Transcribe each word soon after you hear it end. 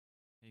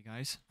Hey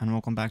guys, and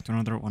welcome back to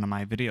another one of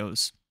my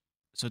videos.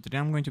 So today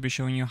I'm going to be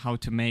showing you how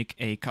to make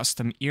a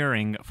custom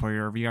earring for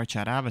your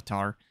VRChat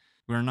avatar.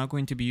 We're not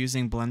going to be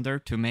using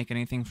Blender to make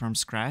anything from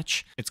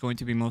scratch. It's going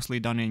to be mostly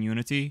done in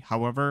Unity.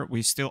 However,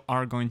 we still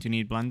are going to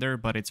need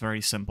Blender, but it's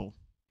very simple.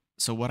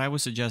 So what I would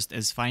suggest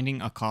is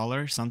finding a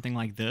collar, something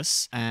like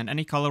this, and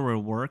any color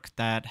will work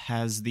that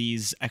has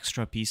these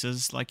extra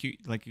pieces like you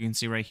can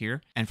see right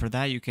here. And for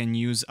that, you can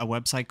use a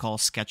website called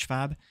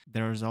Sketchfab.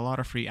 There's a lot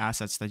of free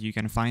assets that you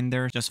can find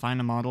there. Just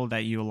find a model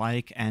that you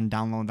like and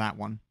download that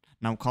one.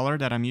 Now, color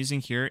that I'm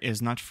using here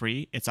is not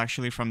free. It's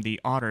actually from the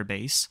Otter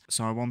base,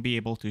 so I won't be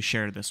able to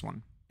share this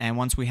one. And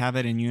once we have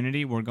it in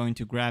Unity, we're going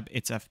to grab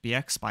its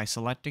FBX by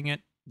selecting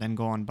it, then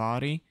go on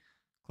Body,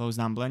 close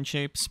down Blend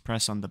Shapes,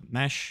 press on the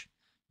mesh.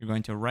 You're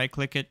going to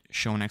right-click it,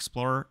 show in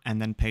Explorer, and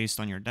then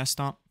paste on your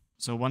desktop.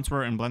 So once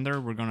we're in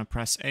Blender, we're going to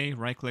press A,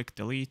 right-click,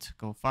 delete,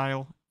 go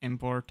File,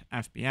 Import,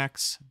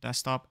 FBX,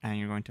 Desktop, and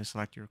you're going to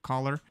select your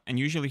collar. And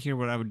usually here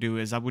what I would do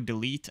is I would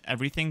delete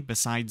everything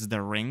besides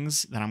the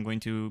rings that I'm going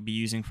to be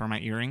using for my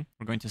earring.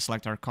 We're going to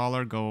select our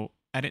collar, go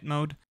Edit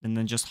Mode, and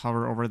then just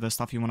hover over the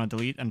stuff you want to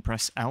delete and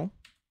press L.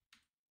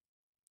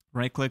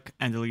 Right-click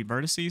and delete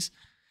vertices.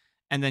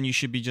 And then you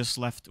should be just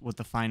left with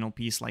the final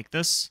piece like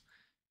this.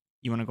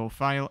 You want to go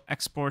File,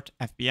 Export,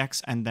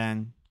 FBX, and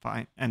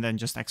then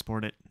just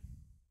export it.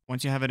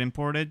 Once you have it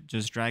imported,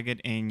 just drag it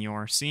in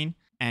your scene.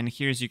 And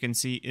here, as you can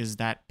see, is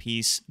that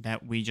piece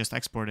that we just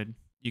exported.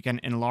 You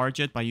can enlarge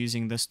it by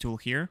using this tool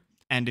here.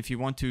 And if you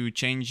want to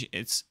change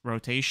its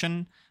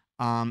rotation,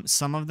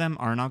 some of them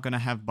are not going to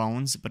have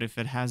bones, but if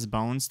it has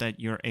bones, that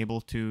you're able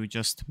to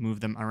just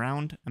move them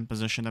around and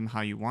position them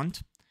how you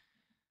want.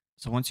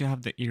 So once you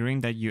have the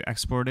earring that you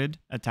exported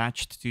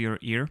attached to your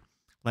ear,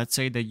 let's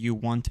say that you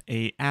want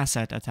an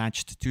asset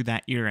attached to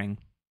that earring.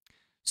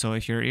 So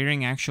if your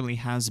earring actually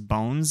has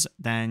bones,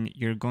 then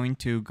you're going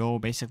to go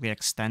basically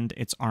extend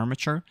its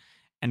armature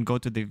and go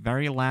to the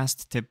very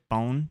last tip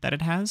bone that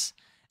it has.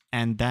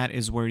 And that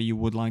is where you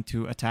would like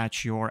to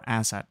attach your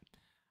asset.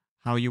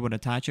 How you would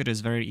attach it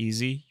is very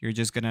easy. You're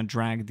just going to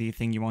drag the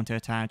thing you want to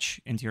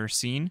attach into your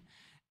scene.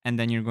 And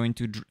then you're going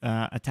to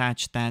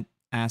attach that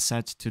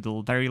asset to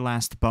the very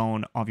last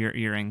bone of your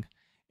earring.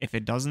 If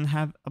it doesn't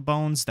have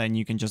bones, then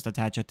you can just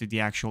attach it to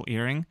the actual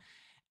earring.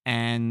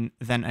 And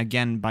then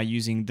again, by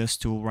using this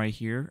tool right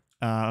here,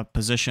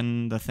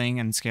 position the thing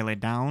and scale it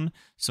down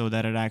so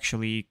that it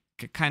actually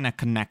kind of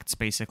connects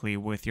basically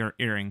with your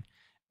earring.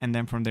 And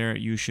then from there,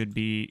 you should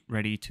be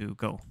ready to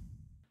go.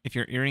 If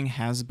your earring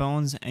has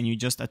bones and you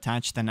just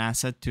attached an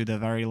asset to the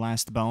very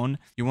last bone,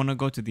 you want to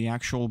go to the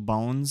actual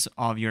bones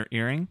of your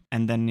earring,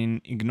 and then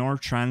in Ignore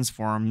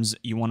Transforms,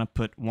 you want to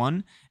put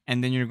 1,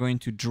 and then you're going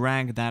to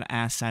drag that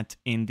asset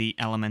in the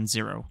element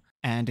 0.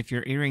 And if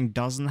your earring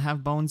doesn't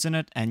have bones in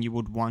it and you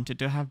would want it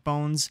to have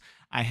bones,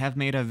 I have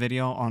made a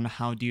video on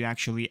how do you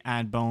actually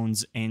add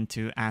bones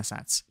into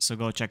assets, so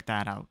go check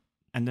that out.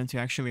 And then to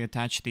actually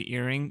attach the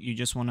earring, you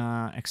just want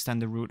to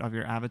extend the root of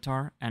your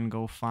avatar and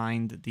go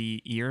find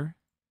the ear.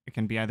 It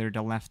can be either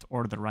the left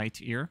or the right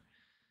ear.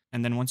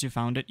 And then once you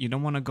found it, you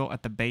don't want to go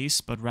at the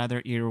base, but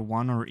rather ear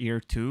 1 or ear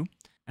 2.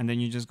 And then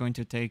you're just going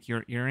to take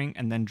your earring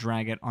and then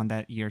drag it on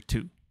that ear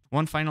 2.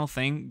 One final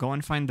thing, go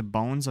and find the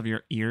bones of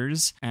your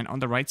ears. And on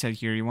the right side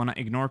here, you want to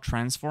ignore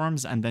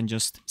transforms and then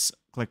just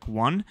click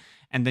 1.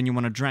 And then you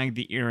want to drag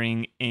the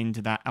earring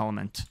into that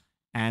element.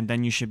 And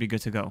then you should be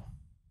good to go.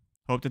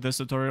 Hope that this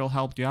tutorial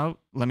helped you out.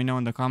 Let me know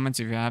in the comments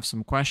if you have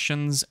some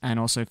questions. And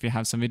also if you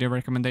have some video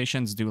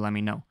recommendations, do let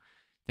me know.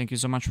 Thank you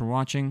so much for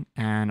watching,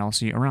 and I'll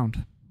see you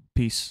around.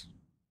 Peace.